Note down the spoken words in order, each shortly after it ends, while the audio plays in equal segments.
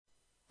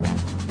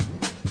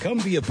Come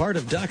be a part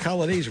of Doc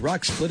Holliday's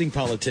Rock Splitting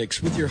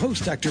Politics with your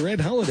host, Dr. Ed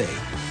Holliday.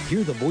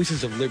 Hear the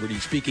voices of liberty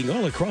speaking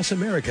all across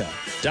America.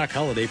 Doc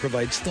Holliday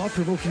provides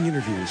thought-provoking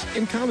interviews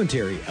and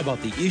commentary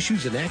about the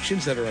issues and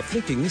actions that are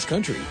afflicting this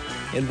country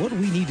and what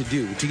we need to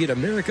do to get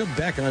America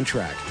back on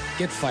track.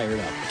 Get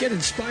fired up, get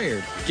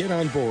inspired, get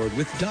on board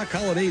with Doc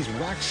Holliday's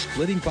Rock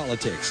Splitting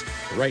Politics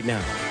right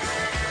now.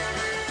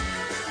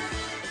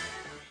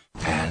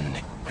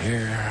 And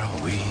here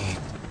we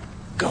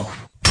go.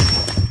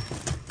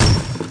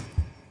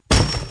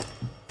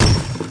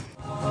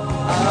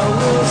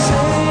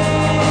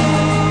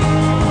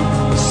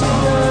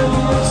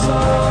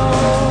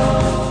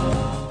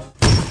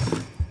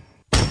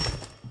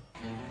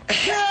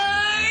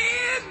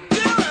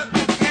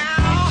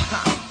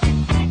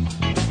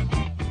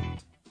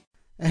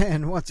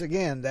 And once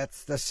again,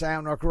 that's the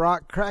sound of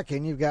rock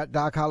cracking. You've got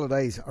Doc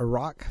Holliday's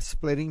Rock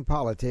Splitting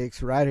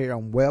Politics right here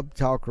on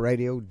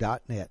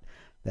webtalkradio.net.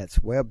 That's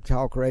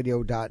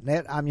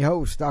webtalkradio.net. I'm your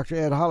host, Dr.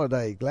 Ed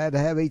Holliday. Glad to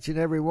have each and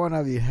every one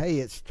of you. Hey,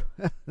 it's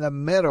the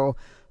middle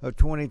of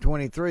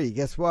 2023.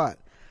 Guess what?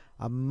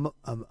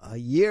 A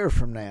year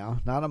from now,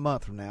 not a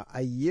month from now,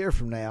 a year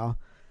from now,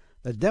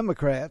 the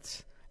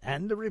Democrats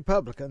and the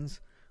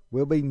Republicans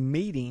will be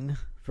meeting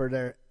for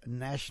their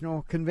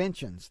national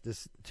conventions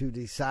to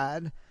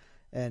decide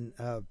and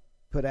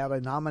put out a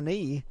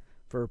nominee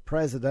for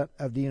President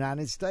of the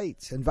United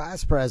States and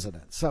Vice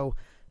President. So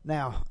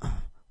now,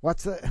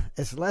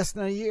 it's less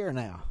than a year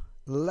now,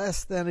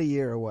 less than a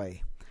year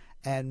away.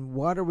 And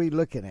what are we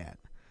looking at?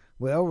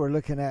 Well, we're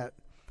looking at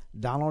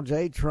Donald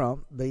J.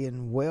 Trump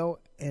being well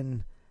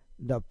in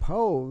the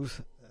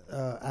polls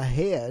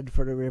ahead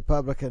for the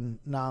Republican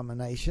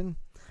nomination.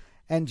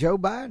 And Joe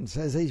Biden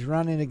says he's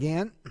running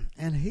again,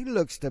 and he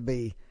looks to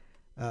be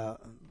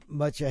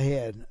much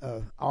ahead.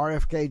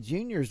 RFK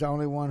Jr. is the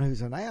only one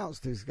who's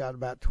announced, who's got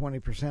about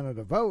 20% of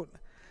the vote.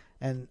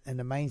 And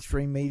the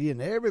mainstream media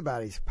and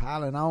everybody's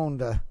piling on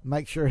to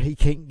make sure he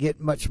can't get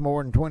much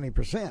more than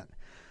 20%.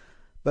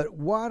 But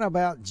what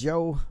about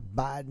Joe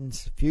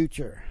Biden's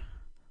future?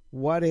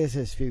 What is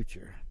his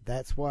future?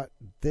 That's what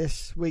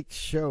this week's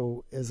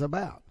show is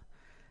about.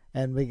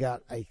 And we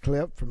got a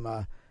clip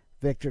from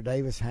Victor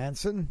Davis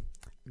Hanson,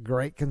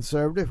 great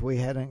conservative. We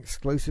had an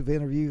exclusive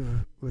interview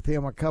with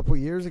him a couple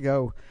years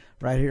ago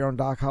right here on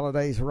Doc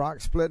Holliday's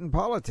Rock Splitting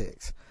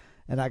Politics.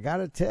 And I got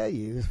to tell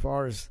you, as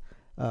far as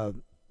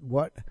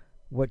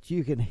what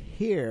you can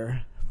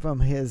hear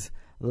from his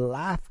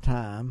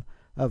lifetime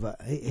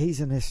he's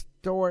an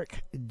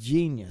historic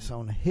genius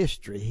on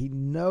history. He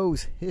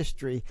knows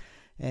history,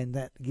 and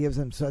that gives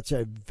him such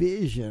a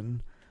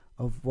vision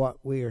of what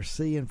we are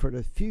seeing for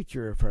the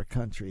future of our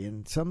country.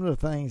 And some of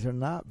the things are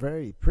not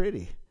very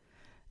pretty.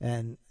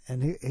 And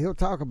he'll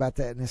talk about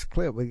that in this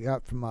clip we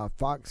got from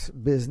Fox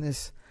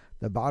Business,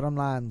 the Bottom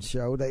Line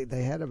show.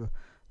 They had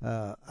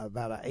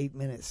about an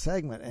 8-minute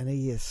segment, and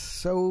he is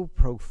so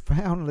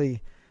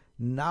profoundly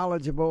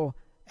knowledgeable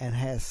and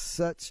has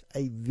such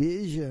a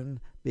vision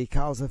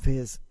because of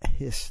his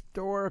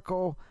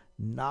historical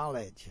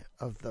knowledge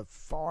of the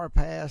far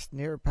past,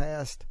 near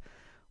past.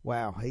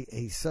 Wow,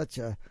 he's such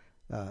a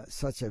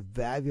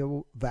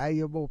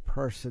valuable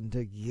person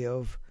to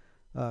give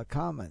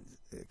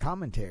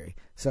commentary.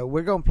 So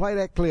we're going to play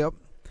that clip,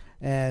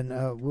 and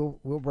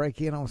we'll break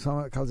in on some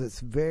of it because it's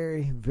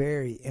very,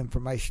 very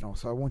informational.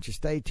 So I want you to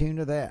stay tuned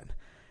to that.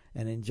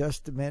 And in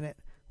just a minute,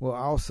 we'll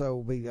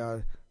also be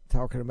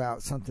talking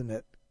about something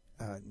that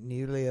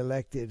newly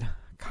elected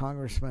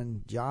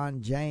Congressman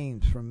John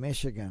James from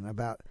Michigan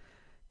about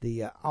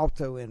the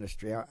auto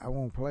industry. I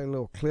want to play a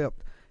little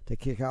clip to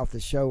kick off the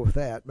show with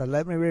that. But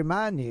let me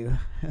remind you,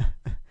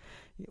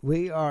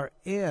 we are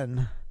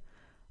in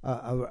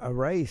a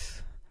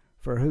race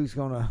for who's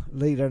going to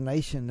lead our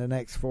nation the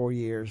next 4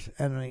 years,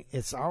 and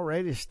it's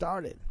already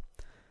started.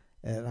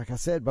 Like I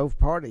said, both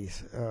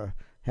parties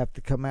have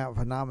to come out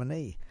with a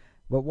nominee.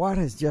 But what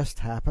has just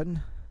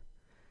happened?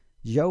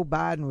 Joe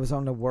Biden was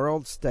on the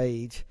world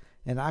stage,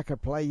 and I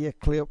could play you a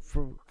clip.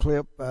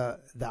 The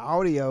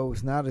audio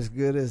is not as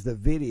good as the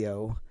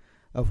video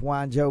of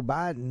why Joe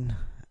Biden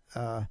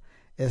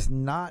is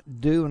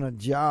not doing a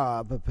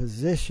job of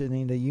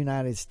positioning the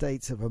United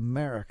States of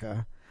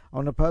America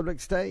on the public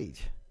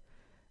stage.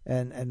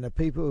 And the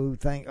people who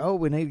think, oh,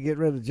 we need to get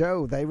rid of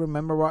Joe, they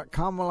remember what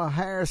Kamala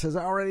Harris has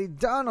already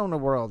done on the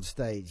world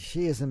stage.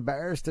 She has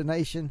embarrassed the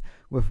nation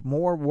with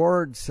more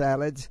word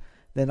salads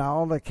than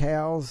all the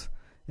cows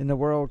in the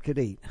world could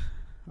eat.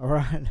 All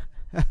right?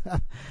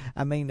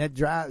 I mean,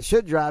 that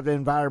should drive the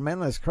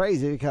environmentalists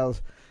crazy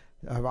because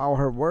of all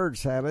her word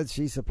salads.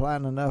 She's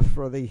supplying enough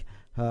for the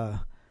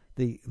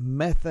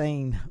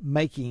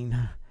methane-making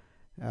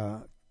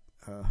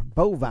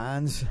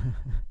bovines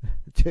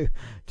to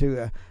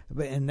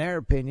in their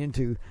opinion,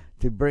 to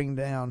bring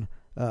down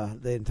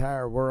the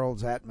entire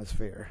world's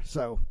atmosphere.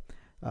 So,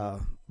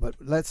 but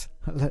let's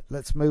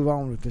move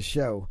on with the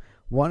show.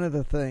 One of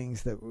the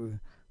things that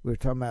we're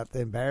talking about, the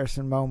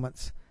embarrassing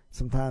moments.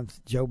 Sometimes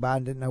Joe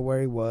Biden didn't know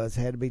where he was,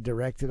 had to be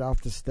directed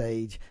off the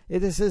stage.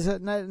 This is a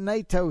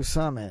NATO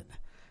summit.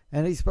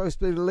 And he's supposed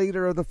to be the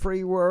leader of the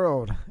free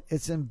world.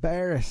 It's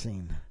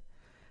embarrassing.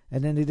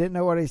 And then he didn't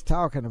know what he's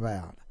talking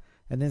about.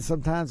 And then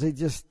sometimes he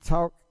just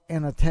talk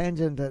in a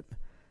tangent that,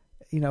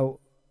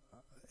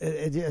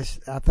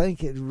 I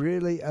think it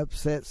really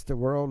upsets the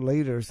world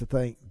leaders to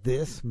think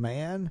this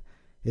man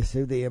is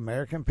who the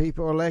American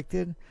people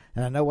elected.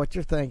 And I know what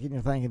you're thinking.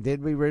 You're thinking,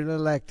 did we really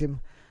elect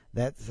him?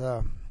 That's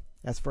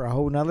for a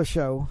whole nother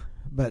show.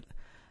 But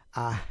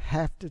I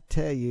have to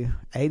tell you,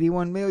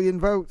 81 million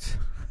votes.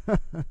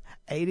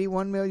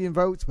 81 million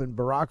votes when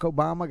Barack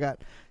Obama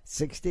got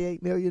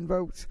 68 million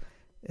votes.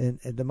 And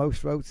the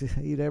most votes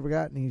he'd ever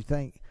gotten. And you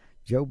think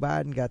Joe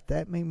Biden got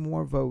that many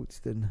more votes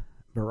than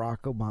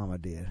Barack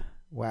Obama did.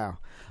 Wow.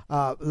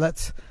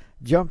 Let's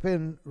jump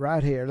in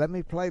right here. Let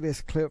me play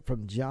this clip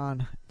from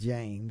John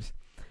James.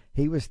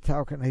 He was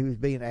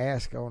being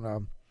asked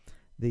on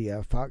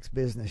the Fox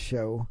Business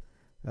show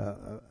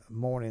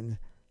morning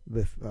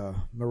with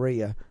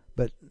Maria,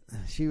 but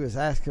she was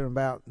asking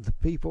about the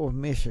people of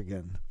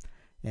Michigan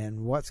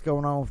and what's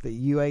going on with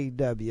the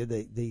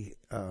UAW,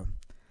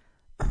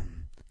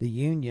 the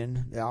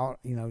union,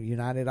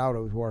 United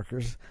Auto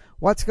Workers.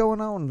 What's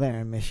going on there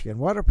in Michigan?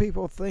 What are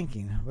people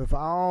thinking with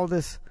all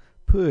this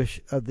push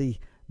of the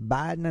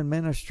Biden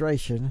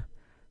administration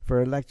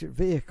for electric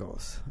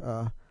vehicles?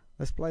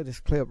 Let's play this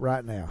clip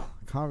right now.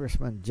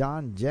 Congressman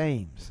John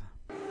James.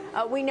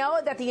 We know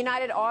that the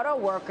United Auto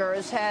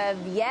Workers have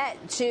yet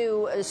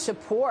to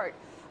support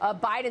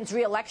Biden's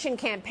reelection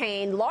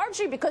campaign,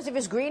 largely because of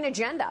his green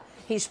agenda.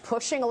 He's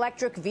pushing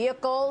electric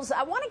vehicles.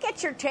 I want to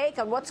get your take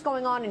on what's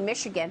going on in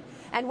Michigan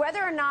and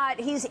whether or not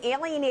he's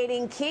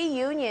alienating key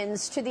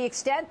unions to the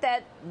extent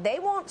that they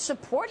won't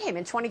support him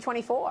in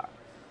 2024.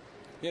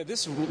 Yeah,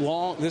 this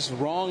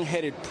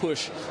wrong-headed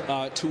push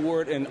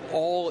toward an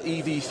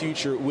all-EV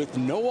future with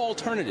no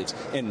alternatives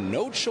and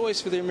no choice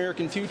for the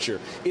American future.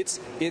 It's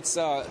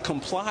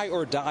comply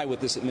or die with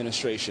this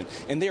administration,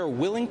 and they are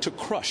willing to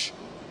crush.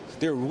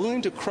 They're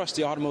willing to crush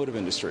the automotive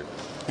industry.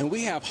 And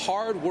we have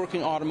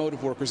hard-working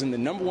automotive workers in the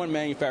 #1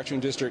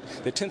 manufacturing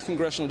district, the 10th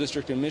Congressional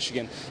District in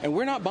Michigan, and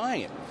we're not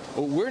buying it.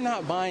 We're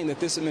not buying that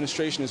this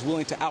administration is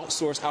willing to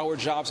outsource our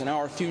jobs and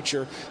our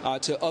future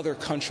to other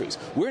countries.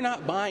 We're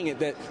not buying it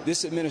that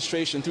this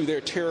administration, through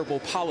their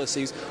terrible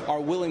policies, are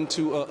willing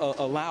to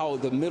allow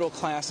the middle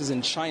classes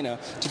in China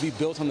to be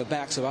built on the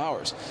backs of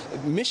ours.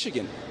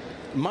 Michigan,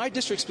 my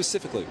district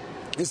specifically,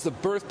 is the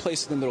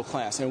birthplace of the middle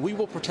class, and we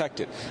will protect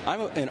it.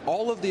 In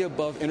all of the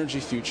above energy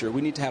future, we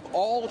need to have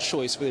all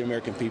choice for the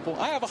American people.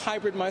 I have a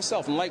hybrid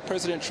myself, and like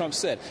President Trump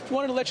said, if you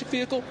want an electric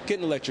vehicle, get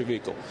an electric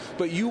vehicle.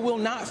 But you will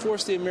not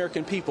force the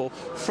American people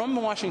from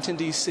Washington,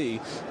 D.C.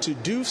 to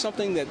do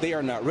something that they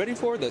are not ready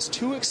for, that's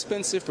too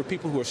expensive for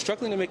people who are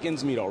struggling to make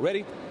ends meet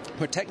already.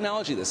 For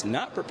technology that's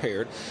not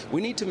prepared,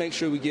 we need to make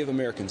sure we give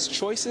Americans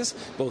choices,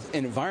 both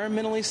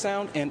environmentally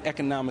sound and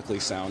economically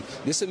sound.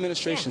 This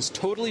administration is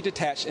totally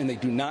detached, and they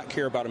do not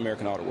care about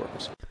American auto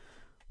workers.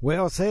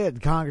 Well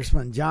said,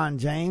 Congressman John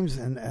James,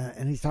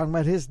 and he's talking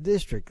about his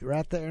district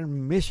right there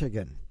in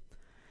Michigan.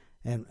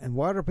 And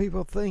what are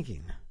people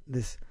thinking?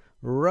 This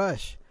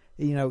rush,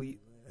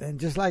 and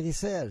just like he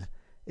said,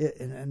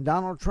 and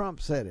Donald Trump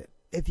said it,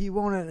 if you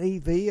want an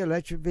EV,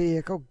 electric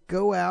vehicle,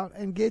 go out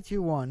and get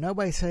you one.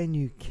 Nobody's saying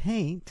you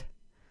can't.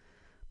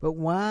 But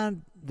why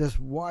does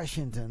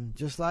Washington,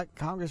 just like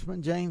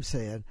Congressman James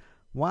said,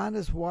 why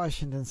does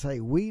Washington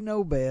say, we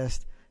know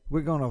best,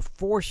 we're going to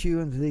force you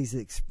into these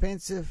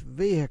expensive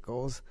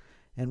vehicles,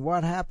 and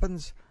what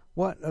happens?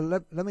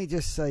 Let me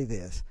just say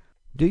this.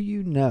 Do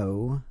you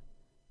know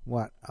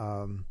what,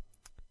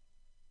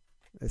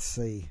 let's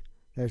see,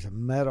 there's a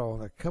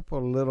metal, a couple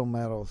of little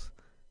metals,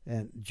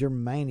 and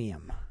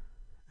germanium.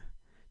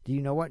 Do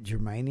you know what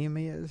germanium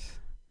is?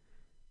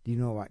 Do you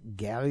know what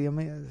gallium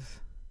is?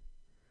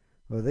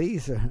 Well,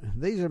 these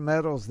are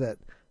metals that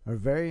are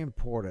very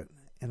important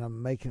in the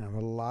making of a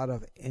lot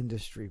of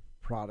industry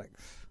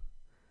products.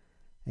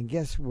 And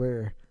guess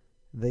where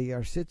they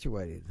are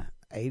situated?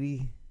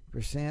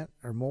 80%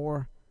 or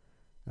more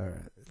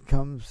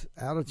comes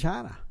out of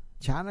China.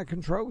 China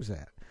controls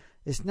that.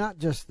 It's not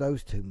just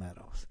those two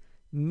metals.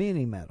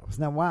 Many metals.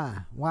 Now,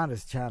 why? Why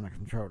does China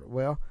control it?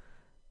 Well,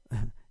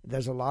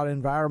 there's a lot of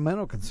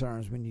environmental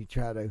concerns when you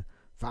try to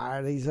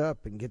fire these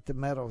up and get the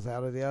metals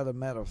out of the other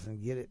metals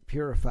and get it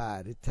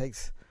purified. It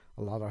takes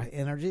a lot of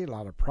energy, a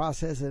lot of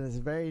process, and it's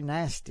very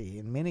nasty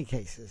in many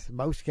cases.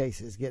 Most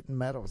cases, getting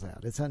metals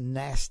out. It's a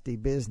nasty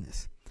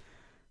business.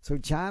 So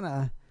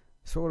China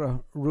sort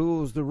of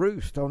rules the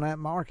roost on that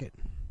market.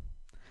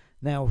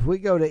 Now, if we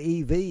go to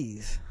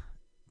EVs,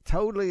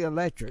 totally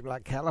electric,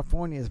 like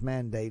California is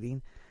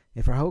mandating,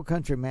 if our whole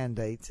country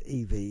mandates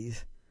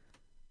EVs,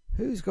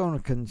 who's going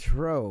to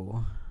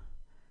control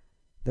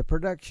the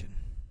production?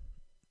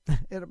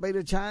 It'll be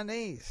the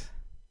Chinese.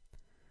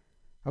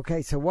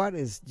 Okay, so what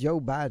is Joe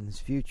Biden's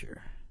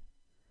future?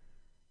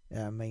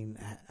 I mean,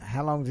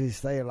 how long does he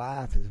stay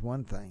alive is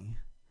one thing,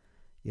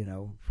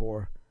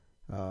 before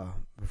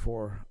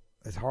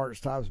his heart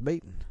stops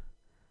beating.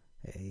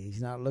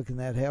 He's not looking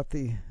that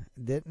healthy,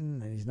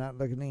 and he's not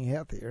looking any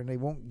healthier, and he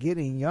won't get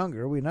any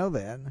younger. We know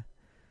that.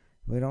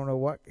 We don't know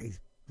what he's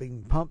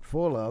being pumped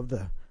full of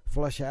to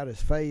flush out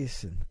his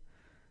face, and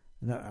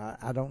no,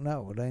 I don't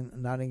know. I'm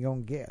not even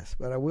going to guess.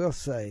 But I will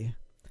say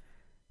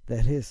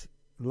that his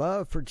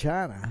love for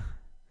China,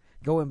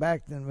 going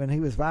back then when he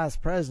was vice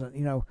president,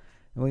 and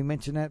we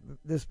mentioned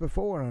this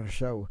before on our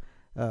show,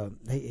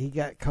 he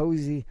got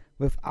cozy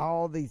with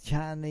all the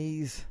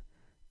Chinese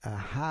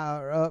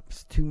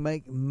higher-ups to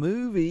make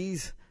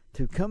movies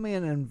to come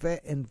in and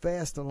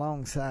invest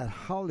alongside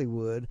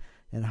Hollywood,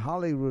 and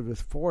Hollywood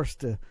was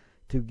forced to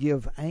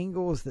give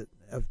angles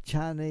of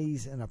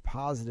Chinese in a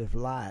positive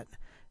light,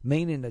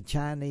 meaning the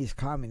Chinese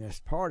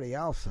Communist Party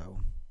also.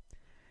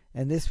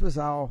 And this was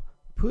all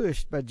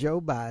pushed by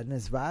Joe Biden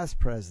as vice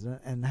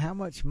president. And how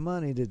much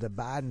money did the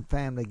Biden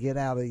family get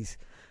out of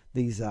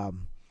these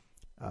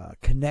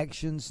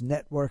connections,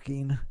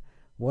 networking,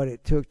 what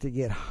it took to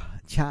get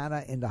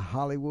China into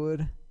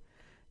Hollywood?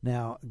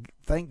 Now,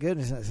 thank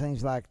goodness it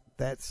seems like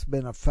that's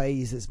been a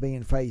phase that's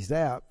being phased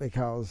out,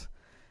 because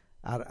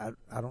I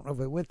don't know if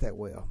it went that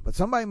well. But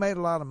somebody made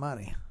a lot of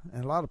money,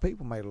 and a lot of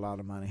people made a lot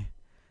of money.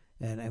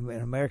 And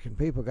American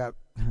people got,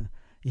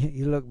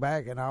 you look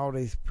back and all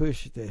these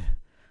push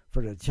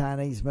for the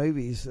Chinese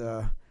movies,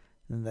 and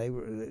they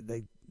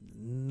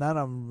none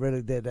of them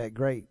really did that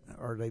great,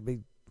 or they'd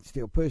be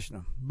still pushing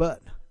them.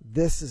 But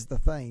this is the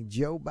thing.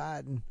 Joe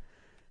Biden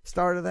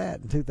started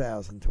that in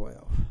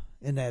 2012,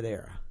 in that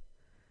era.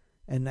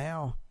 And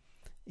now,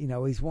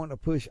 he's wanting to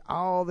push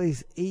all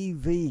these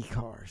EV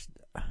cars.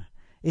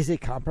 Is he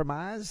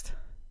compromised?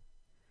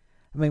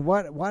 I mean,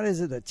 what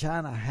is it that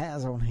China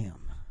has on him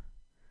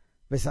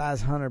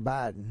besides Hunter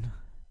Biden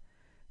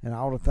and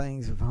all the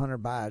things of Hunter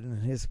Biden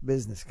and his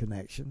business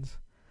connections?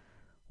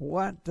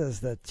 What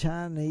does the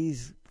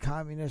Chinese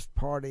Communist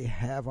Party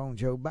have on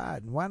Joe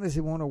Biden? Why does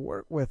he want to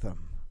work with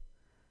them?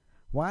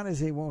 Why does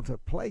he want to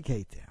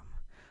placate them?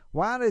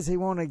 Why does he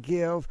want to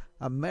give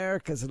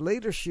America's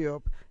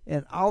leadership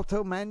in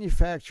auto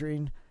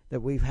manufacturing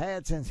that we've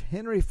had since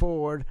Henry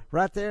Ford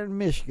right there in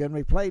Michigan?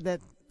 We played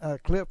that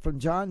clip from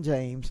John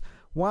James.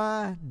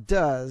 Why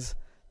does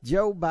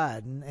Joe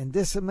Biden and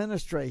this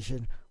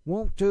administration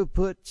want to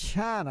put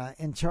China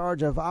in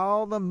charge of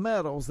all the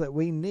metals that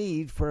we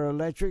need for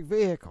electric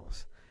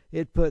vehicles?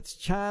 It puts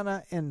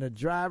China in the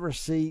driver's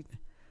seat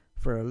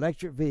for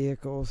electric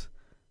vehicles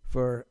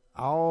for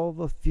all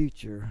the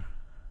future.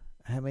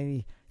 How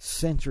many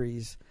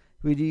centuries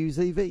we'd use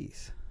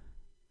EVs?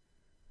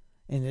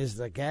 And is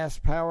the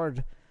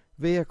gas-powered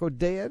vehicle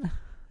dead?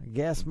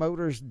 Gas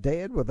motors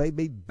dead? Will they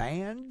be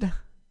banned?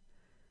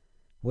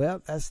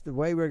 Well, that's the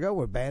way we're going.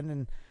 We're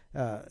banning,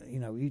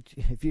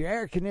 if your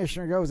air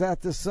conditioner goes out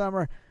this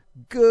summer,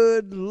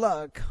 good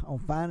luck on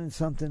finding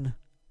something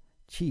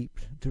cheap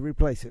to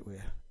replace it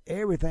with.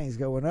 Everything's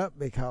going up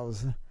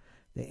because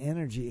the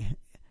energy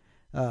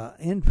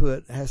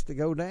input has to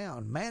go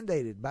down,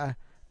 mandated by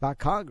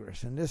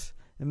Congress and this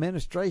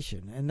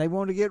administration. And they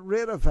want to get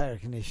rid of air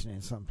conditioning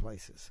in some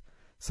places,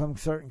 some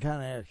certain kind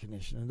of air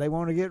conditioning. They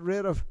want to get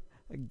rid of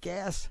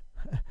gas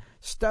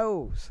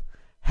stoves.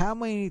 How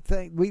many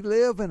things? We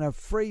live in a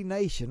free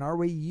nation. Are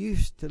we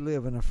used to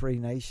live in a free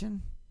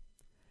nation?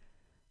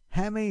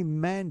 How many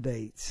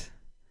mandates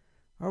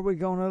are we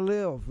going to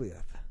live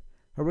with?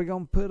 Are we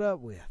going to put up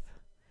with?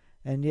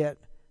 And yet,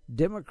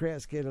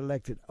 Democrats get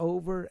elected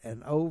over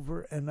and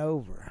over and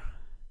over.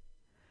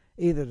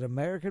 Either the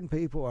American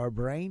people are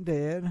brain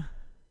dead,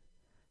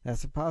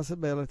 that's a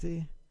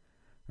possibility,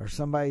 or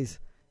somebody's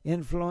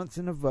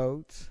influencing the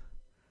votes,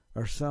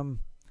 or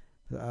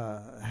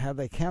how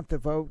they count the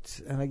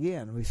votes. And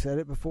again, we said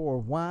it before,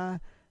 why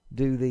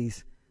do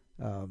these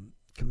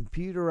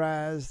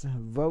computerized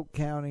vote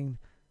counting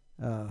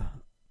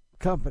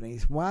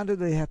companies, why do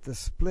they have to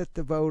split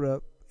the vote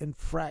up in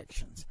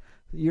fractions?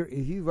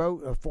 If you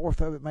vote, a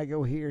fourth of it may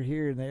go here,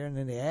 here, and there, and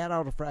then they add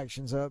all the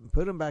fractions up and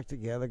put them back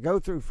together, go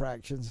through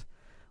fractions.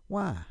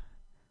 Why?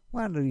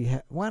 Why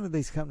do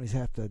these companies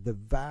have to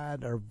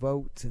divide our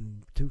votes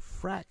into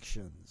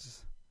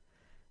fractions?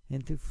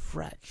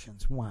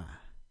 Why?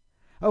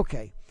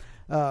 Okay,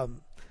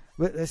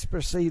 let's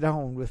proceed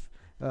on with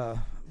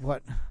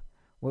what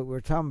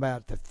we're talking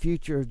about, the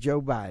future of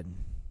Joe Biden.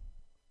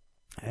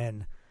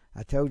 And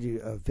I told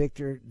you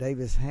Victor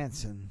Davis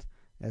Hanson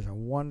has a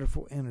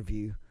wonderful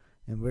interview,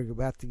 and we're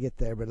about to get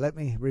there. But let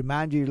me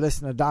remind you,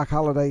 listen to Doc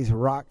Holliday's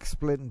Rock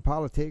Splitting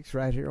Politics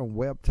right here on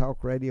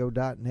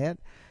webtalkradio.net.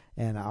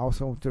 And I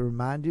also want to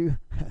remind you,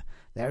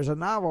 there's a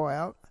novel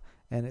out,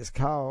 and it's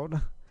called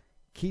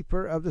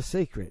Keeper of the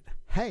Secret.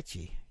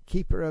 Hatchie,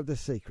 Keeper of the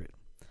Secret.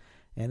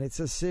 And it's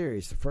a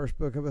series, the first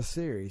book of a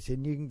series.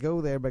 And you can go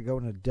there by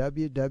going to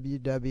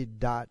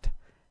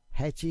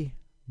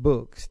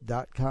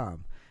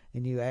www.hatchiebooks.com.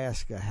 And you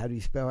ask, how do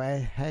you spell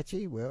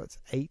Hatchie? Well, it's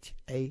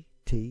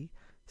Hatchie.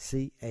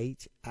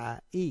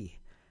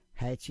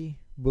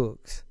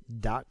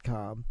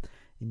 Hatchiebooks.com.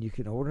 And you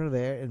can order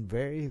there, and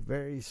very,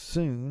 very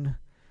soon,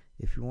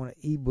 if you want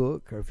an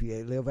ebook, or if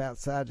you live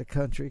outside the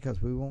country,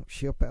 because we won't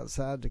ship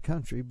outside the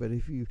country, but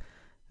if you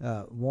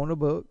want a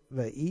book,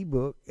 the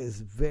ebook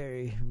is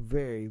very,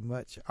 very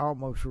much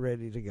almost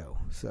ready to go.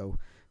 So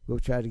we'll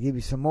try to give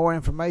you some more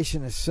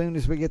information as soon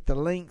as we get the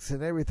links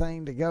and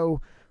everything to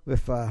go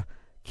with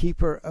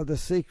Keeper of the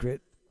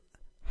Secret,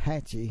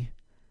 Hatchie,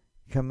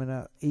 coming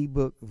up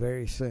ebook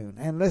very soon.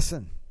 And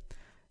listen,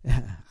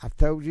 I've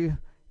told you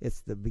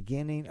it's the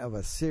beginning of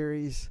a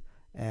series,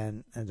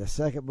 and the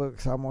second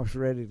book's almost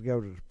ready to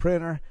go to the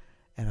printer.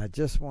 And I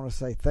just want to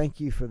say thank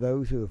you for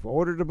those who have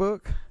ordered a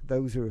book,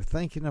 those who are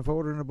thinking of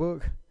ordering a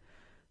book.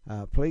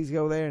 Please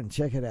go there and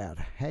check it out,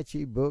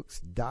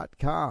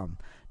 HatchieBooks.com.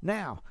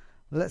 Now,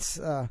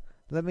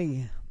 let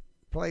me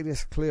play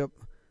this clip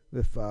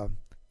with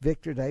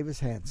Victor Davis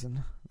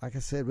Hanson. Like I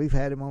said, we've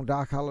had him on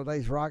Doc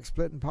Holliday's Rock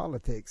Splitting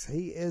Politics.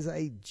 He is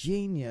a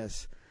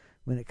genius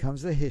when it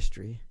comes to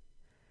history,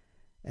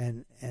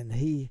 and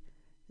he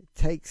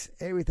takes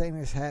everything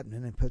that's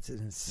happening and puts it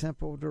in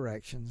simple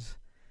directions,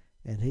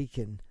 and he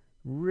can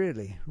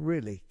really,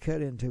 really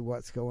cut into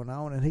what's going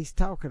on. And he's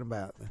talking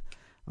about,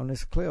 on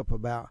this clip,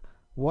 about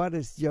what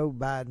is Joe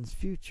Biden's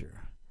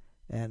future.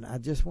 And I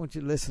just want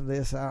you to listen to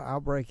this. I'll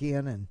break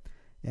in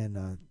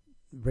and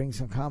bring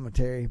some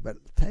commentary, but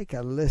take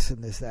a listen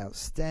to this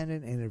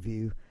outstanding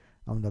interview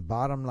on The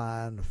Bottom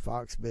Line of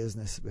Fox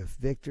Business with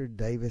Victor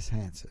Davis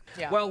Hanson.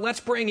 Yeah. Well, let's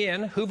bring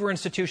in Hoover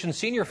Institution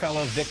Senior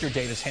Fellow Victor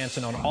Davis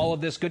Hanson on all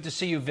of this. Good to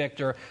see you,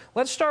 Victor.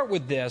 Let's start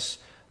with this.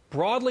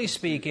 Broadly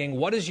speaking,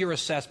 what is your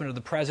assessment of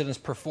the president's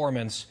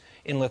performance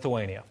in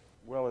Lithuania?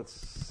 Well, it's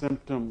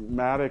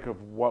symptomatic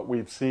of what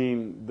we've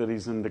seen, that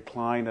he's in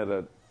decline at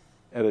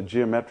a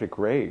geometric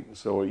rate.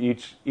 So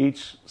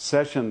each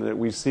session that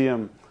we see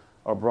him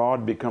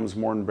abroad becomes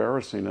more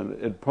embarrassing,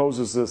 and it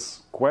poses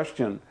this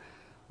question: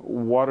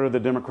 what are the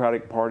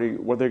Democratic Party,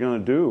 what they're going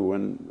to do?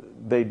 And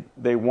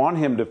they want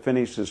him to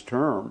finish his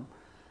term,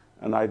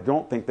 and I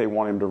don't think they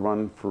want him to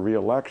run for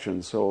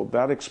re-election. So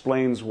that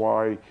explains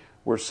why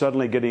we're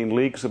suddenly getting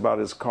leaks about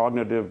his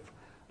cognitive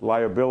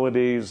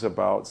liabilities,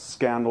 about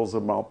scandals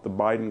about the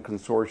Biden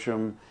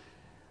consortium,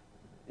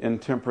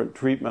 intemperate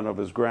treatment of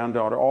his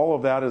granddaughter. All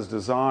of that is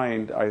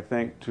designed, I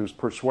think, to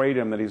persuade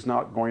him that he's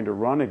not going to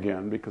run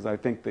again, because I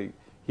think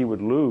he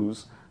would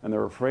lose, and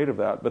they're afraid of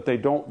that. But they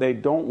don't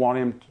want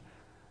him.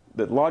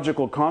 The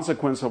logical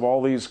consequence of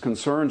all these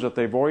concerns that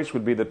they voice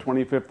would be the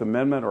 25th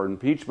Amendment or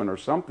impeachment or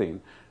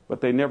something,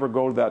 but they never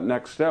go to that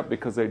next step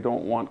because they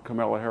don't want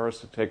Kamala Harris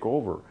to take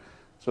over.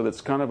 So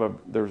that's kind of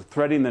they're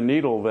threading the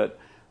needle that,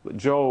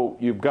 Joe,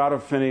 you've got to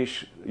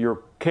finish,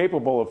 you're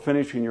capable of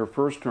finishing your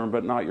first term,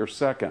 but not your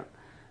second.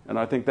 And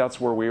I think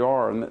that's where we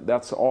are, and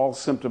that's all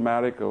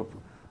symptomatic of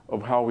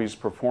how he's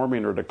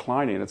performing or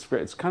declining.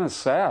 It's kind of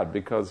sad,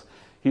 because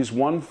he's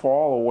one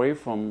fall away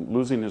from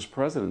losing his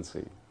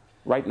presidency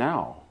right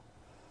now.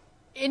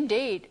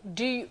 Indeed.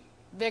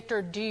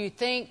 Victor, do you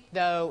think,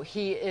 though,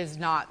 he is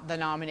not the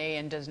nominee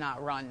and does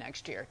not run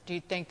next year? Do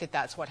you think that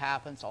that's what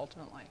happens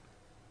ultimately?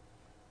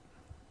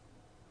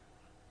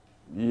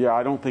 Yeah,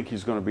 I don't think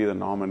he's going to be the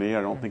nominee.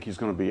 I don't think he's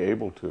going to be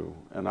able to.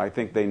 And I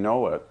think they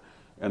know it,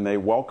 and they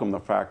welcome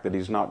the fact that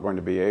he's not going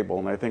to be able.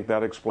 And I think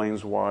that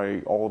explains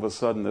why all of a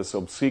sudden this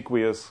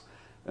obsequious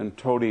and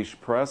toadish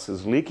press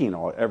is leaking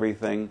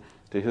everything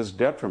to his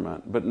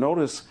detriment. But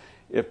notice,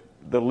 if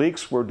the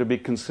leaks were to be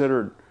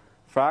considered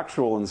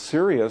factual and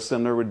serious,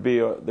 then there would be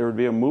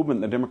a movement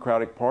in the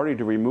Democratic Party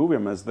to remove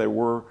him, as they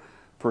were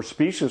for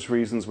specious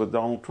reasons with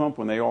Donald Trump,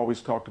 when they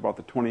always talked about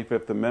the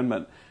 25th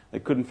Amendment. They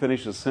couldn't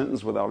finish a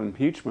sentence without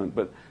impeachment.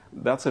 But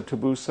that's a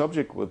taboo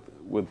subject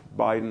with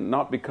Biden,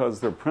 not because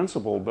they're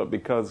principled, but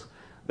because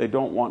they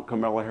don't want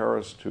Kamala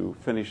Harris to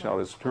finish out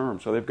his term.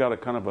 So they've got a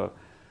kind of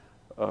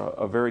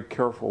a very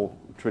careful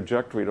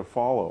trajectory to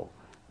follow.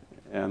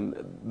 And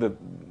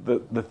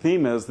the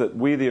theme is that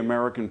we, the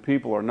American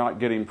people, are not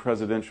getting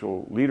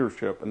presidential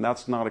leadership, and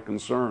that's not a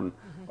concern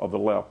of the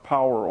left.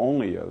 Power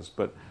only is.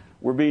 But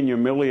we're being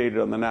humiliated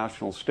on the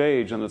national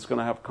stage, and it's going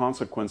to have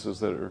consequences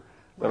that are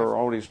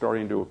already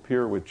starting to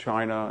appear with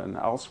China and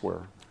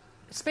elsewhere.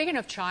 Speaking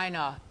of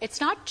China,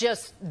 it's not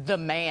just the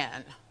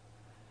man,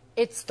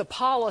 it's the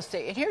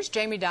policy. And here's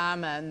Jamie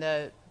Dimon,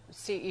 the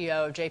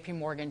CEO of J.P.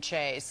 Morgan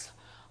Chase,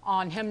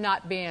 on him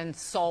not being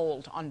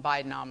sold on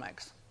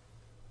Bidenomics.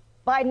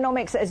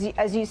 Bidenomics,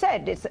 as you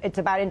said, it's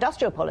about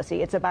industrial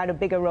policy. It's about a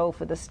bigger role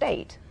for the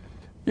state.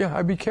 Yeah,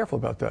 I'd be careful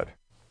about that.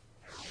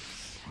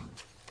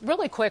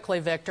 Really quickly,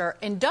 Victor,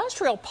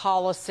 industrial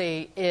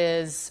policy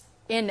is,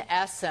 in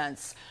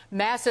essence,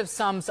 massive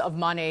sums of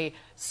money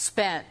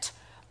spent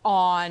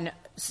on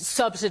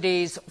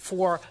subsidies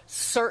for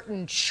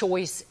certain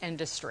choice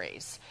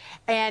industries.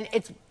 And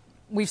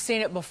we've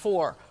seen it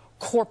before: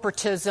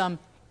 corporatism,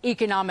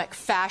 economic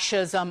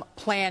fascism,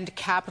 planned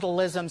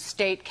capitalism,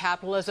 state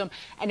capitalism.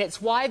 And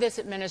it's why this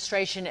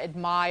administration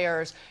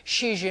admires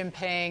Xi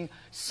Jinping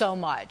so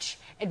much,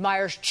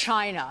 admires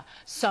China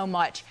so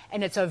much.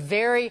 And it's a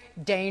very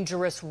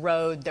dangerous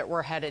road that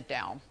we're headed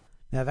down.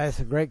 Now, that's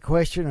a great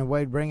question, and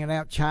Wade bringing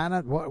out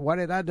China. What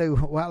did I do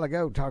a while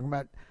ago talking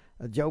about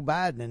Joe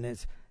Biden? And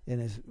in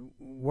his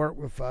work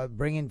with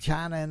bringing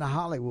China into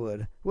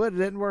Hollywood. Well, it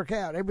didn't work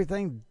out.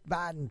 Everything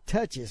Biden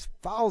touches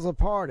falls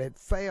apart. It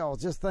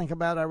fails. Just think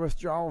about our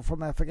withdrawal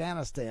from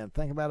Afghanistan.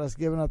 Think about us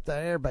giving up the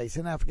air base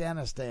in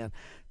Afghanistan.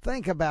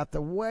 Think about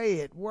the way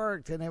it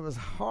worked, and it was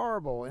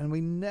horrible, and we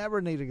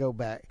never need to go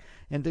back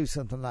and do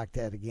something like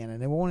that again.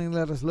 And they won't even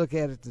let us look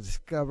at it to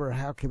discover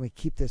how can we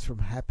keep this from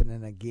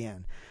happening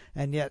again.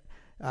 And yet,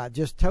 I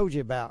just told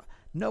you about,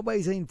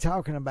 nobody's even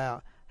talking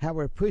about how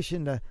we're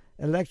pushing the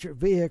electric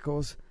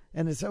vehicles,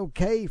 and it's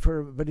okay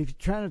but if you're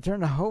trying to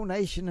turn the whole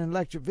nation in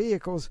electric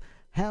vehicles,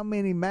 how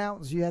many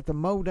mountains you have to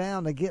mow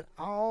down to get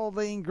all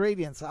the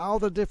ingredients, all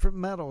the different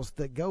metals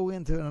that go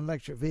into an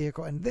electric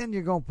vehicle, and then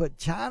you're going to put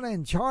China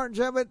in charge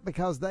of it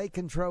because they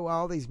control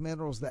all these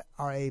minerals that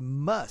are a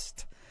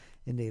must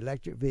in the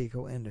electric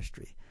vehicle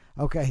industry.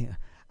 Okay,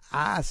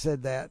 I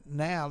said that.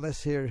 Now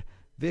let's hear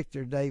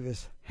Victor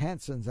Davis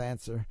Hanson's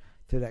answer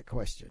to that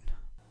question.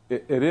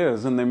 It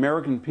is, and the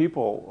American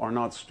people are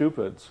not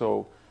stupid.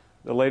 So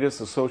the latest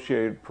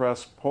Associated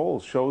Press poll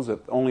shows that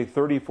only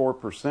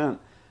 34%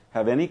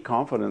 have any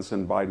confidence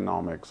in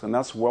Bidenomics, and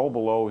that's well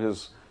below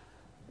his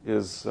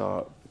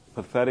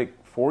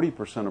pathetic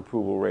 40%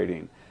 approval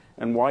rating.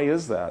 And why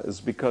is that?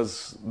 It's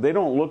because they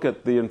don't look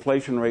at the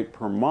inflation rate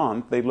per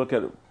month. They look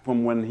at it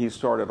from when he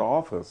started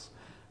office,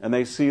 and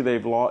they see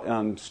they've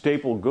on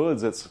staple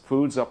goods, it's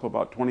food's up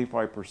about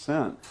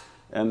 25%.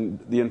 And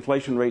the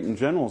inflation rate in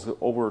general is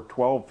over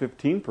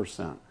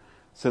 12-15%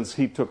 since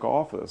he took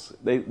office.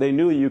 They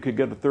knew you could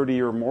get a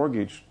 30-year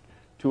mortgage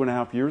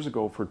 2.5 years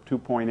ago for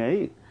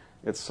 2.8.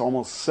 It's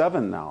almost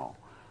 7 now.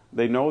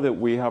 They know that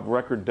we have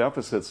record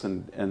deficits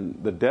and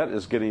the debt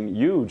is getting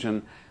huge.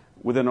 And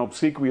with an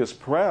obsequious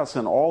press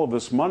and all of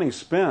this money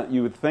spent,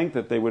 you would think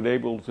that they would be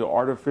able to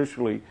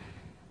artificially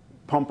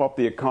pump up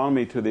the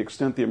economy to the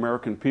extent the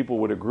American people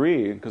would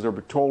agree, because they're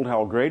told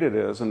how great it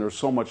is and there's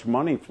so much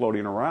money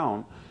floating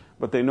around.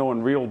 But they know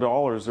in real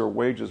dollars their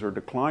wages are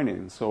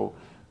declining. So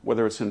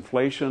whether it's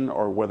inflation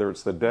or whether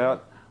it's the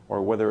debt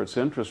or whether it's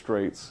interest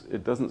rates,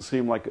 it doesn't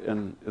seem like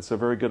it's a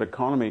very good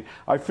economy.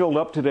 I filled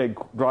up today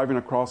driving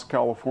across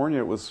California.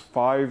 It was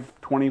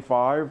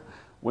 $5.25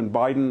 when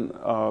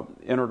Biden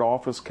entered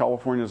office.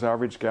 California's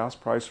average gas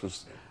price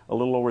was a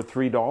little over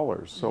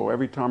 $3. So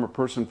every time a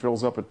person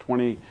fills up a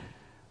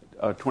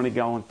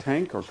 20-gallon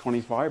tank or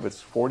 25,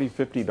 it's $40,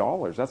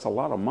 $50. That's a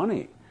lot of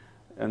money.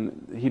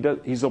 And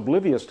he's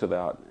oblivious to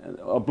that.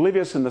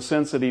 Oblivious in the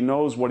sense that he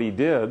knows what he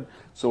did,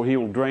 so he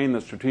will drain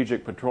the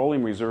Strategic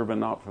Petroleum Reserve and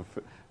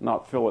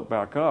not fill it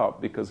back up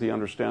because he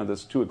understands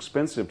it's too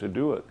expensive to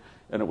do it.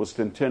 And it was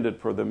intended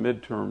for the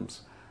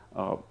midterms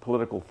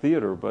political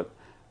theater. But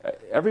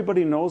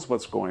everybody knows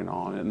what's going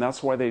on, and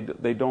that's why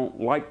they don't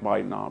like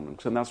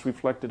Bidenomics, and that's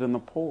reflected in the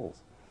polls.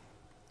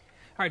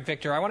 All right,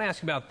 Victor, I want to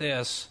ask about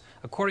this.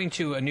 According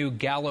to a new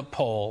Gallup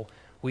poll,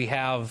 we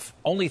have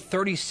only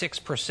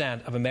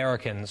 36% of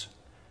Americans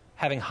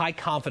having high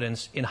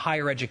confidence in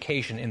higher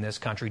education in this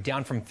country,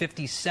 down from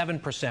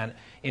 57%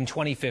 in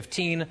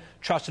 2015.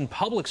 Trust in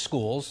public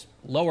schools,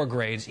 lower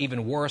grades,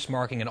 even worse,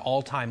 marking an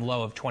all-time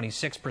low of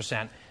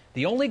 26%.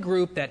 The only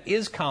group that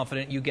is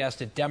confident, you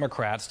guessed it,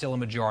 Democrats, still a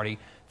majority,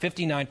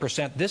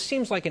 59%. This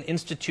seems like an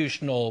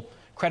institutional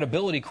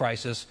credibility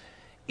crisis.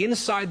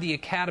 Inside the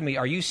academy,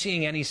 are you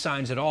seeing any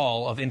signs at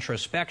all of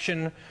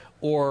introspection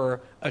or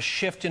a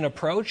shift in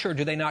approach, or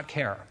do they not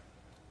care?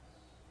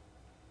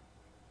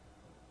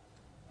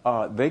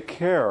 They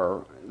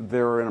care.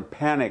 They're in a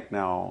panic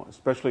now,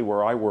 especially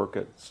where I work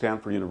at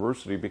Stanford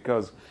University,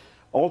 because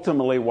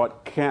ultimately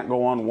what can't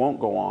go on won't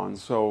go on.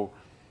 So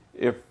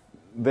if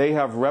they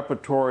have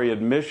repertory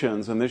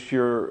admissions, and this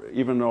year,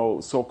 even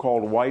though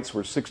so-called whites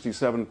were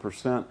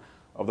 67%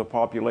 of the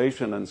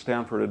population, and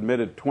Stanford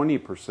admitted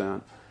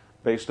 20%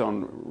 based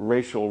on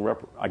racial,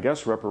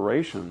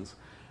 reparations,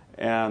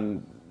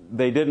 and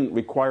they didn't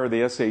require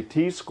the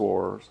SAT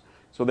scores,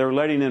 so they're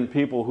letting in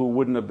people who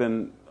wouldn't have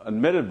been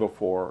admitted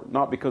before,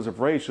 not because of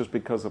race, just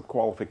because of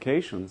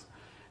qualifications.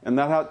 And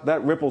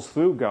that ripples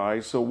through,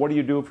 guys. So what do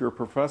you do if you're a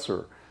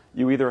professor?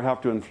 You either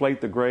have to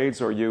inflate the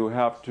grades or you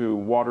have to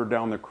water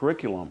down the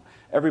curriculum.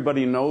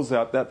 Everybody knows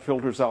that. That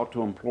filters out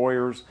to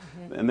employers.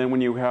 Mm-hmm. And then when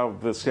you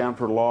have the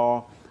Stanford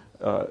Law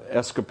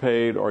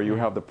escapade, or you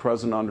have the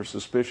president under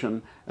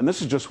suspicion, and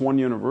this is just one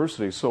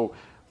university. So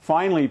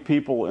finally,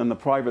 people in the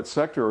private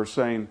sector are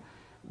saying,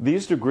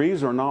 these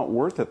degrees are not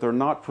worth it. They're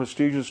not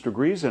prestigious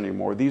degrees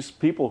anymore. These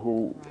people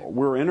who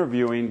we're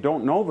interviewing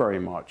don't know very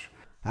much.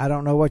 I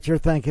don't know what you're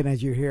thinking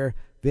as you hear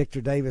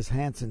Victor Davis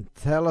Hanson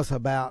tell us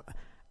about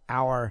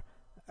our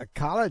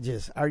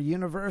colleges, our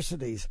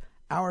universities,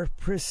 our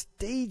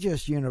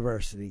prestigious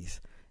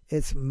universities.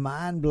 It's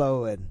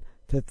mind-blowing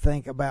to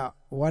think about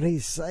what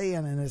he's saying,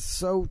 and it's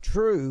so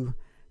true,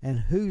 and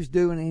who's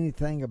doing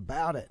anything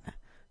about it.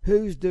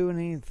 Who's doing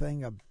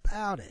anything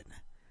about it?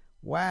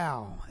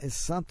 Wow, it's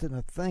something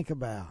to think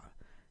about.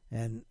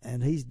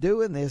 And he's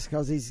doing this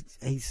because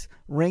he's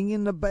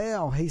ringing the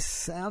bell. He's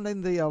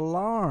sounding the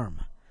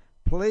alarm.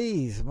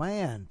 Please,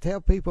 man, tell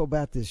people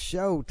about this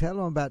show. Tell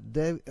them about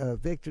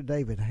Victor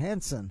Davis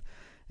Hanson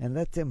and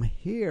let them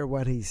hear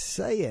what he's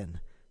saying.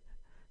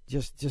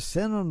 Just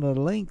send them the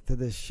link to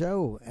this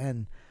show,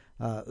 and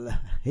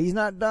he's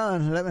not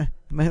done.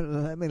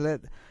 Let me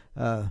let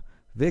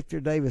Victor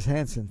Davis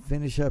Hanson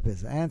finish up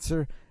his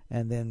answer,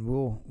 and then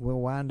we'll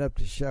wind up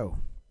the show.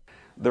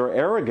 They're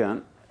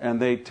arrogant,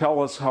 and they tell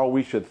us how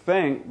we should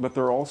think, but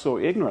they're also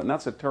ignorant, and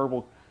that's a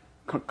terrible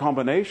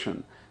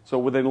combination. So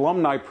with the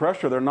alumni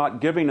pressure, they're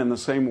not giving in the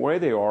same way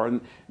they are,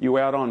 and you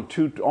add on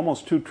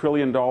almost $2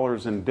 trillion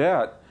in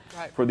debt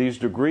for these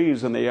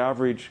degrees, and the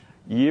average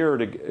year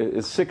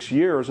is 6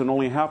 years, and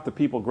only half the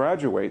people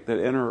graduate that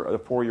enter a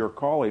four-year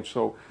college.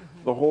 So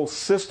the whole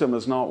system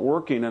is not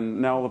working,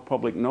 and now the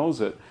public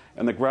knows it.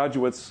 And the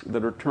graduates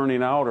that are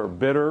turning out are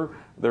bitter,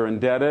 they're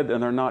indebted,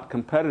 and they're not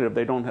competitive.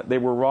 They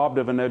were robbed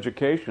of an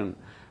education,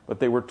 but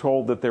they were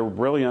told that they were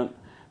brilliant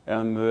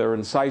and they're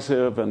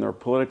incisive and they're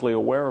politically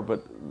aware,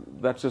 but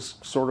that's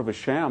just sort of a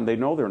sham. They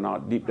know they're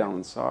not deep down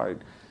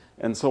inside.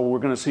 And so we're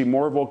going to see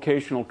more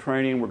vocational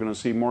training, we're going to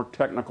see more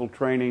technical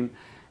training,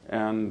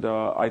 and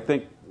I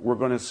think we're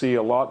going to see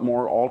a lot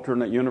more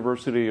alternate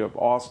University of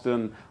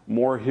Austin,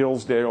 more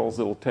Hillsdales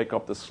that will take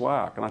up the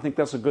slack. And I think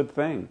that's a good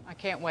thing. I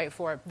can't wait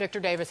for it. Victor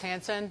Davis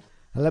Hanson.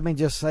 Let me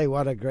just say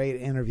what a great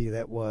interview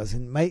that was.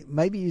 And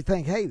maybe you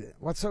think, hey,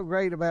 what's so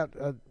great about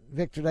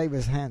Victor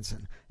Davis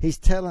Hanson? He's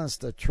telling us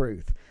the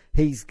truth.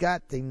 He's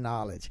got the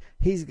knowledge.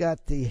 He's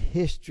got the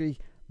history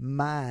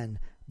mind,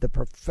 the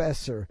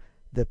professor,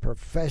 the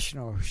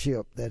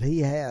professionalship that he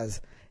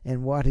has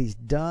in what he's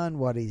done,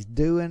 what he's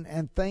doing,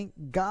 and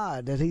thank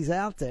God that he's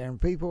out there and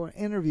people are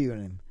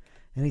interviewing him.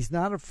 And he's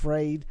not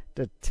afraid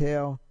to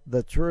tell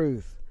the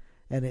truth.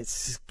 And it's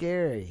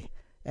scary.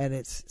 And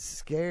it's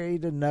scary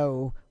to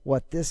know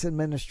what this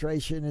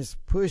administration is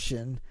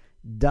pushing,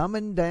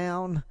 dumbing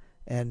down,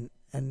 and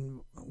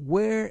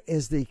where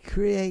is the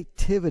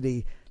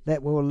creativity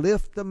that will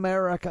lift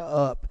America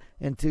up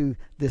into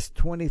this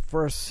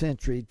 21st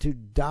century to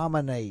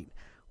dominate.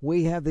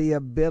 We have the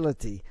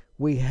ability.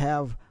 We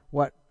have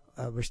what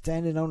we're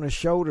standing on the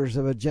shoulders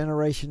of a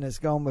generation that's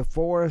gone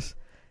before us,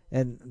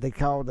 and they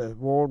call the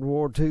World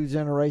War II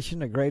generation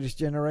the greatest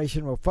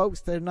generation. Well, folks,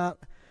 there's not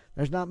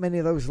many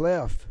of those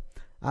left.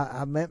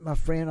 I met my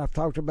friend I've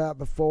talked about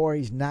before.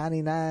 He's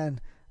 99.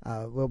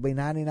 Will be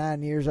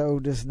 99 years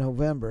old this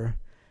November,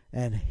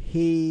 and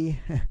he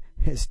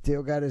has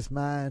still got his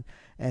mind,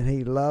 and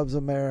he loves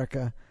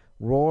America.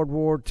 World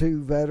War II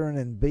veteran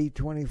and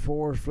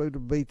B-24s, flew to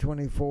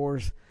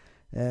B-24s,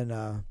 and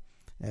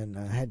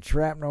had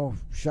shrapnel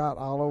shot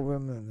all over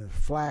him, and the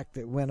flak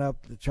that went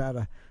up to try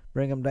to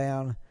bring him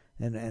down,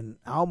 and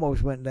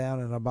almost went down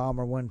in a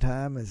bomber one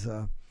time as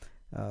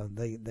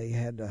they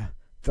had to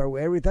throw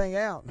everything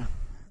out.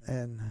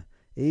 And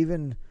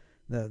even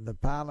the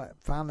pilot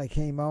finally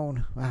came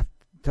on. I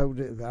told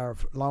it, our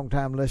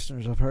longtime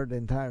listeners have heard the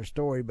entire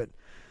story, but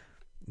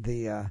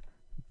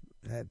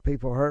had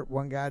people hurt.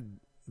 One guy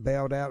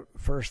bailed out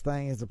first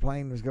thing as the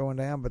plane was going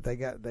down, but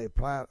the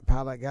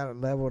pilot got it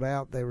leveled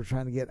out. They were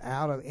trying to get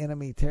out of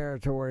enemy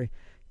territory,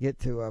 get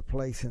to a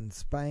place in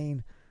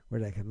Spain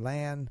where they could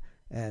land,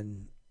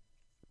 and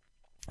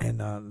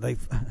they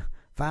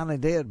finally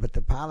did. But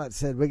the pilot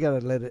said, we got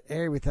to let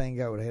everything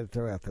go. They had to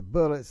throw out the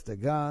bullets, the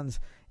guns,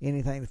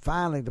 anything.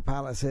 Finally, the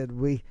pilot said,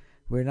 we're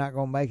not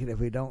going to make it if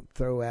we don't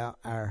throw out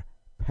our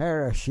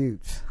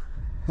parachutes.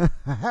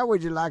 How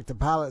would you like the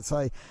pilot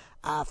say,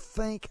 I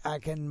think I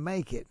can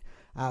make it.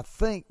 I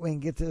think we can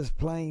get this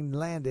plane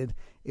landed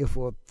if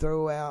we'll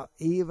throw out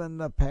even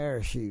the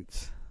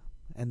parachutes.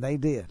 And they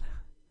did.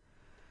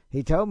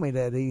 He told me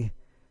that he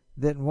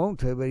didn't want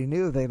to, but he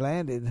knew if they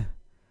landed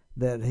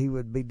that he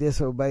would be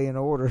disobeying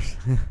orders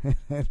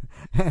and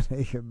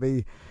he could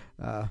be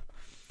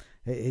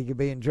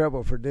in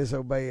trouble for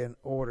disobeying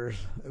orders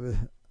of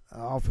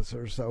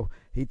officers. So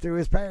he threw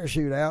his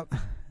parachute out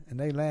and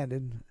they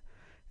landed,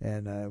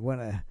 and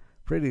went a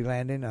pretty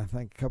landing. I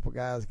think a couple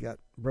guys got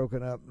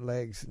broken up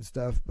legs and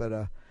stuff,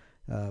 but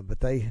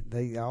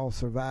they all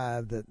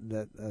survived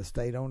that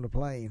stayed on the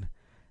plane.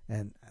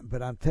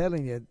 But I'm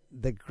telling you,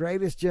 the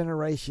greatest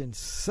generation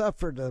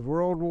suffered the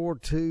World War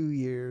II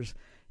years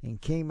and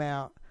came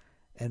out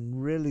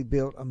and really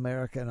built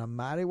America in a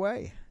mighty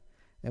way.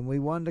 And we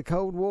won the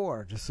Cold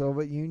War. The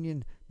Soviet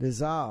Union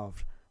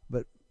dissolved.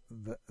 But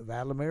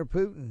Vladimir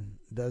Putin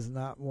does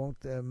not want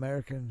the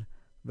American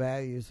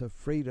values of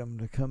freedom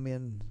to come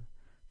in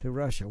to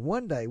Russia.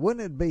 One day,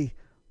 wouldn't it be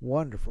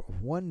wonderful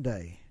if one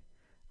day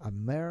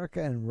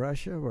America and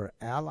Russia were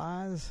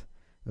allies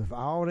with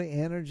all the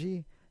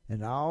energy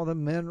and all the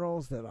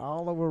minerals that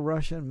all over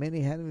Russia, and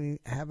many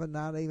have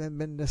not even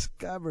been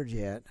discovered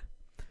yet,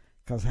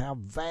 because how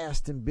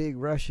vast and big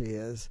Russia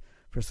is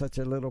for such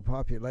a little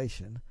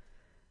population.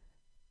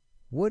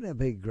 Wouldn't it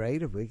be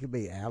great if we could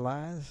be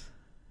allies?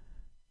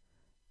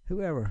 Who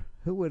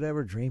would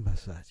ever dream of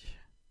such?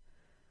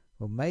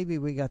 Well, maybe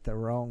we got the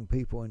wrong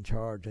people in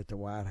charge at the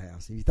White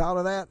House. Have you thought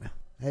of that?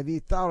 Have you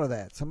thought of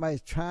that?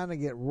 Somebody's trying to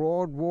get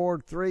World War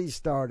III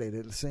started,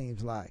 it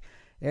seems like.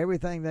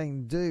 Everything they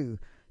can do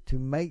to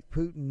make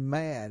Putin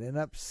mad and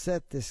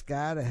upset this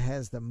guy that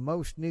has the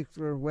most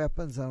nuclear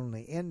weapons on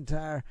the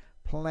entire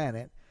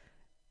planet.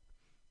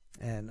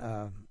 And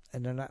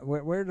they're not.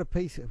 Where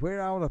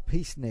are all the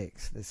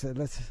peaceniks? They said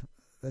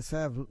let's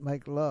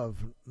make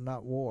love,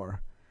 not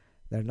war.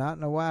 They're not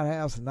in the White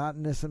House, not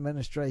in this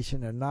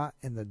administration. They're not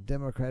in the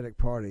Democratic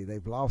Party.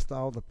 They've lost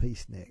all the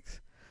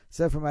peaceniks,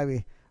 except for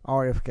maybe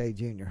RFK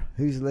Jr.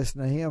 Who's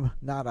listening to him?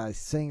 Not a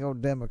single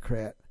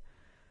Democrat.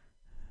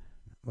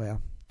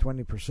 Well,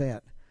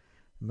 20%.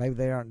 Maybe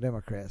they aren't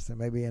Democrats. They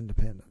may be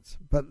independents.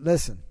 But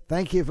listen,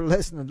 thank you for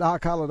listening to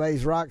Doc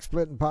Holliday's Rock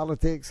Splitting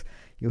Politics.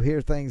 You'll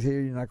hear things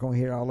here you're not going to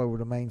hear all over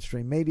the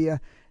mainstream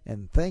media.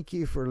 And thank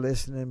you for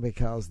listening,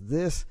 because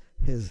this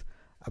is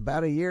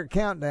about a year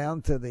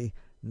countdown to the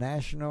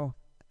national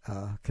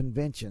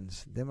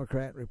conventions.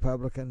 Democrat,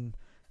 Republican,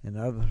 and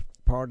other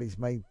parties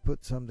may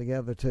put some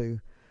together too.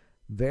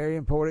 Very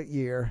important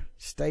year.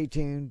 Stay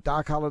tuned.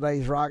 Doc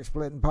Holliday's Rock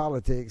Splitting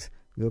Politics.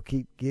 We'll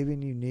keep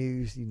giving you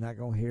news you're not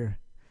going to hear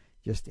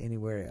just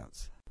anywhere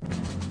else.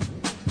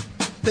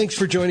 Thanks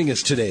for joining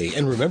us today,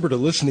 and remember to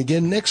listen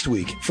again next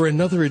week for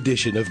another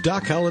edition of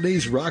Doc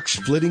Holliday's Rock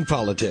Splitting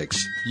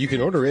Politics. You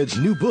can order Ed's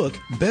new book,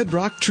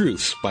 Bedrock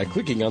Truths, by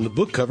clicking on the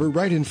book cover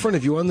right in front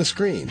of you on the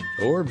screen,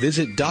 or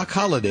visit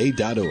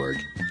DocHolliday.org.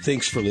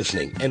 Thanks for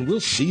listening, and we'll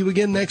see you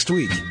again next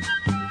week.